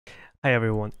Hi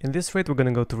everyone, in this raid we're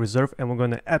gonna go to reserve and we're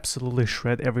gonna absolutely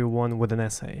shred everyone with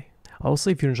an SA. Also,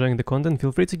 if you're enjoying the content,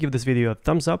 feel free to give this video a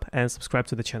thumbs up and subscribe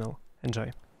to the channel.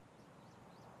 Enjoy.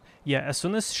 Yeah, as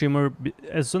soon as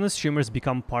streamers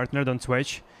become partnered on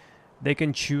Twitch, they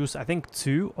can choose I think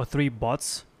 2 or 3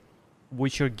 bots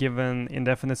which are given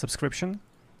indefinite subscription.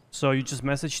 So you just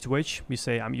message Twitch, you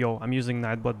say I'm using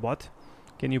Nightbot bot.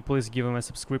 Can you please give him a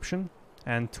subscription?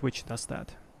 And Twitch does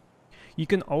that. You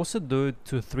can also do it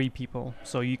to 3 people,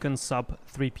 so you can sub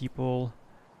 3 people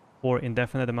for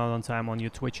indefinite amount of time on your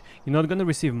Twitch. You're not gonna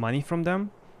receive money from them,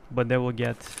 but they will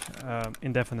get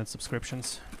indefinite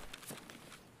subscriptions.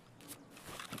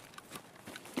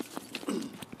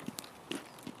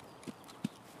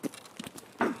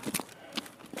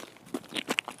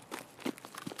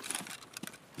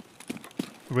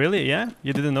 Really? Yeah?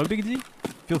 You didn't know, Big D?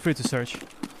 Feel free to search.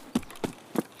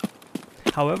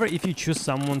 However, if you choose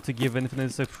someone to give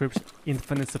infinite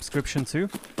subscription to,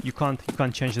 you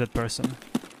can't change that person.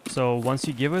 So once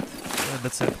you give it,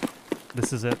 that's it.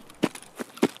 This is it.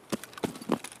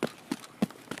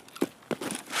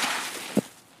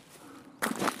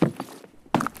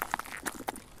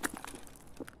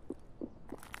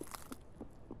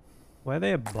 Why are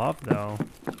they above though?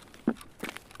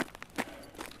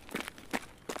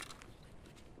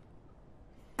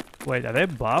 Wait, are they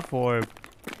above or?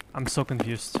 I'm so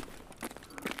confused.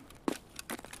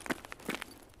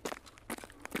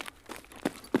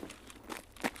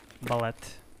 Ballet.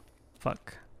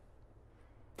 Fuck.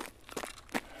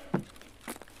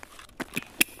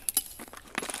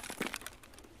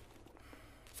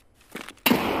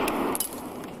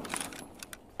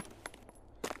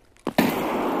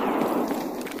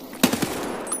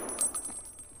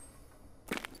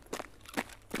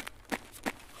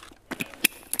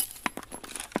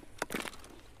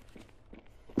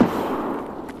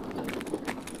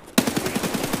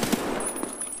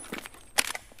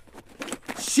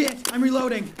 Shit! I'm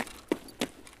reloading!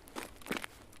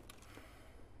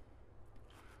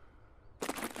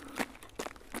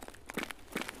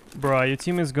 Bruh, your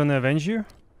team is gonna avenge you?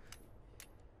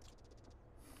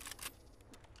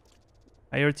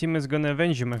 Your team is gonna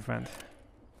avenge you, my friend.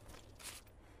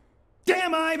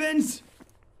 Damn Ivans!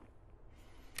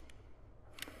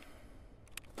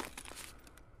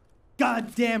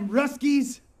 Goddamn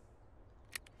Ruskies!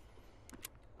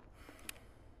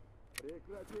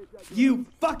 You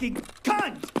fucking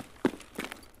cunt!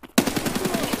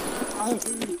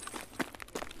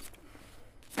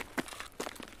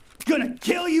 Gonna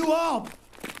kill you all!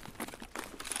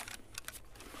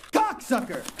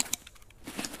 Cocksucker!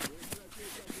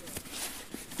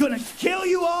 Gonna kill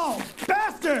you all!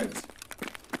 Bastards!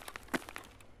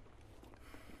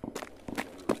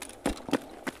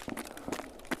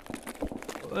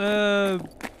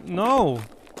 No!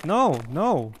 No!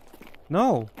 No!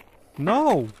 No!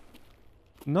 No!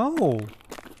 No!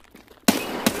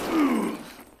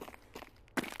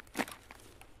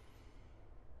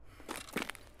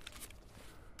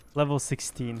 Level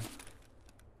 16.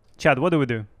 Chad, what do we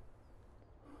do?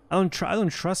 I don't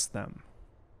trust them.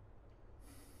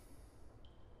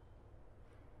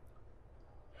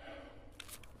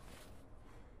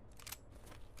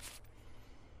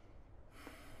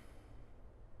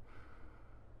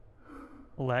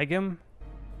 Lag him?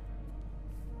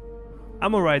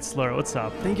 I'm alright, Slur. What's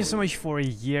up? Thank you so much for a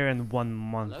year and 1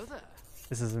 month. Hello there.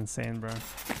 This is insane, bro.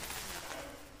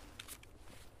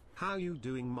 How you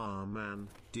doing, ma man?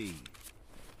 D.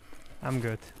 I'm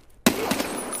good.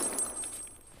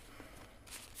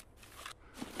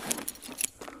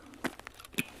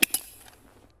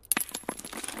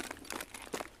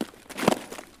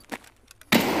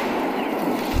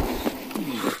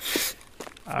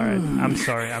 Alright,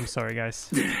 I'm sorry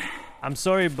guys. I'm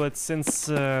sorry, but since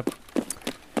the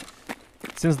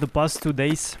past 2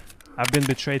 days I've been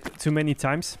betrayed too many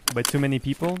times by too many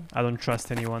people. I don't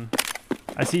trust anyone.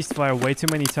 I ceased fire way too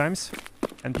many times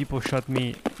and people shot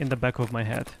me in the back of my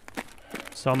head.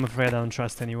 So I'm afraid I don't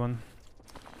trust anyone.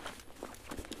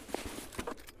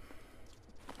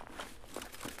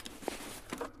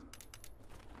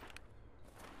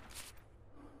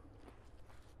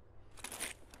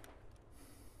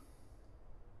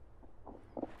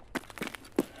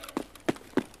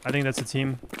 I think that's a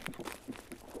team.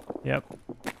 Yep.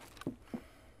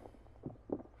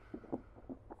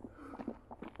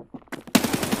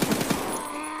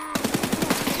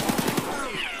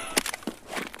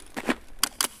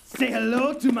 Say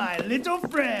hello to my little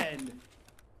friend!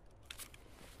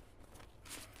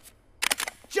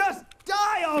 Just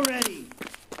die already!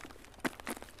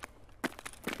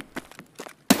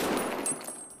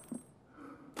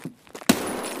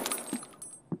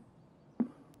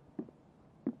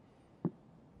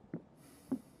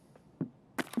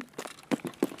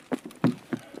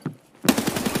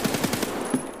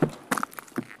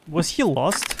 Was he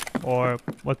lost? Or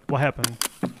what happened?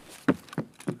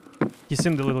 He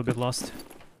seemed a little bit lost.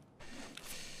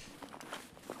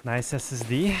 Nice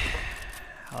SSD.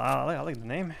 I like the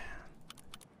name.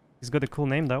 He's got a cool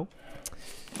name though.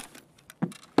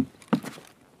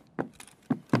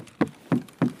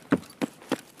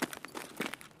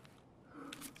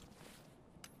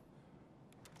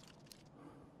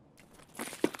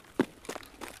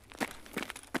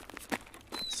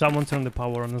 Someone turned the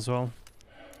power on as well.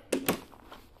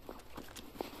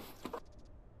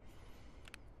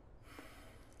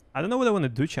 I don't know what I want to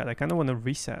do, chat. I kind of want to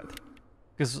reset.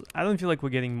 Because I don't feel like we're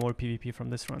getting more PvP from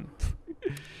this run.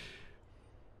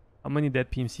 How many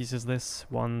dead PMCs is this?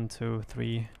 1, 2,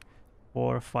 3,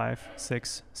 4, 5,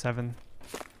 6, 7.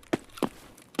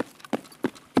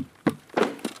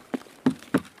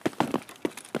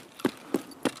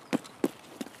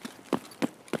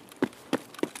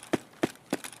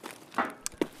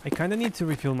 I kind of need to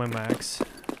refill my max.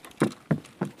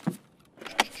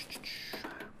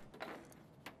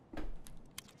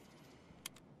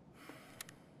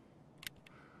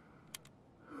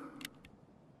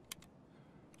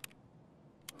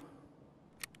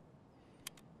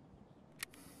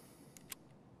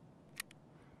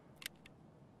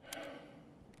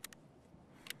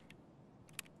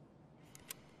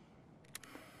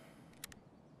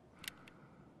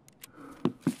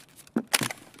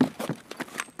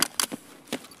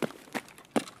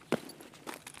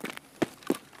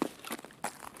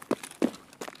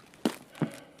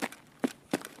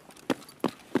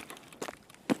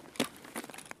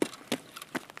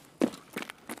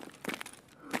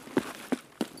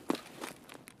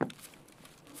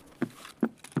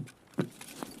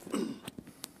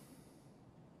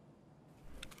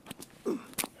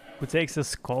 Who takes a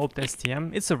scoped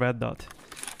STM? It's a red dot.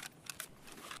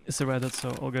 It's a red dot, so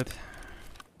all good.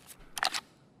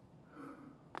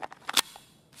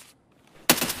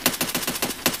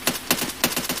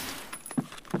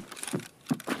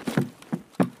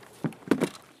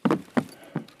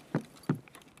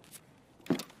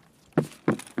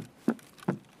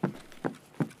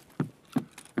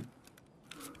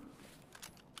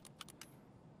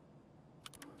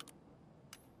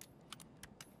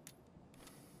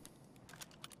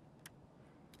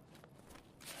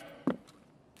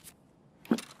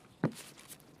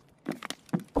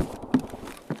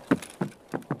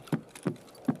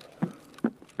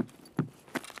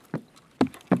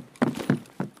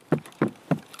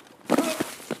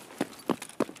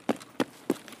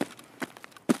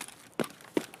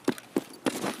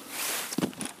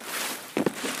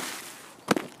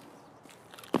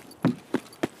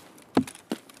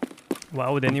 Why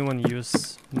would anyone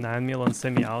use 9mm on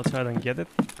semi-auto? I don't get it.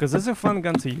 Because it's a fun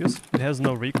gun to use. It has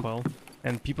no recoil.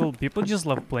 And people just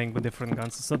love playing with different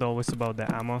guns. It's not always about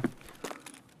the ammo.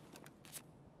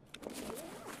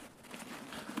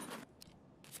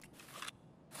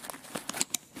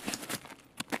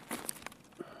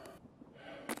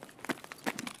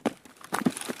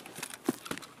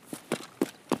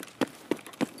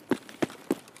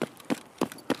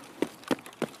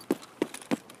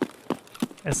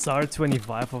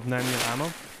 SR-25 of 9mm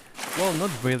ammo? Well,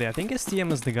 not really. I think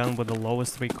STM is the gun with the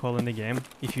lowest recoil in the game.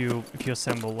 If you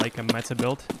assemble like a meta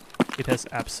build, it has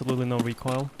absolutely no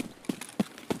recoil.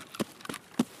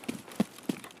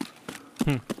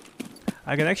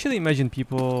 I can actually imagine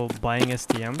people buying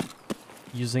STM,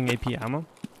 using AP ammo,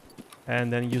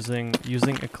 and then using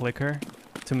a clicker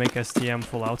to make STM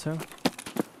full auto.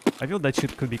 I feel that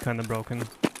shit could be kinda broken.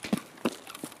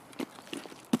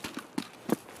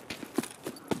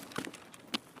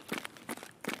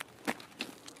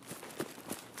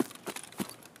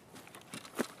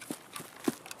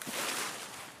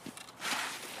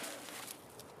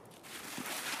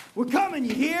 We're coming,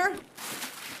 you hear?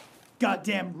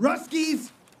 Goddamn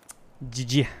Ruskies!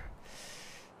 GG.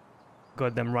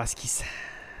 Goddamn Ruskies.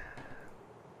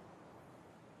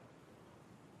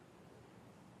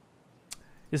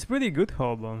 It's pretty good,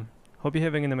 Hobo. Hope you're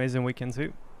having an amazing weekend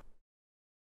too.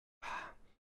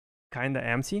 Kinda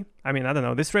empty. I mean, I don't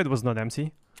know. This raid was not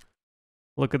empty.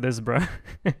 Look at this, bruh.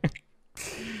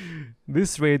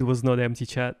 This raid was not empty,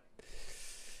 chat.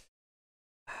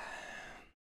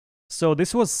 So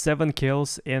this was 7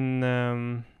 kills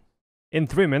in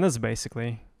 3 minutes,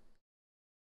 basically.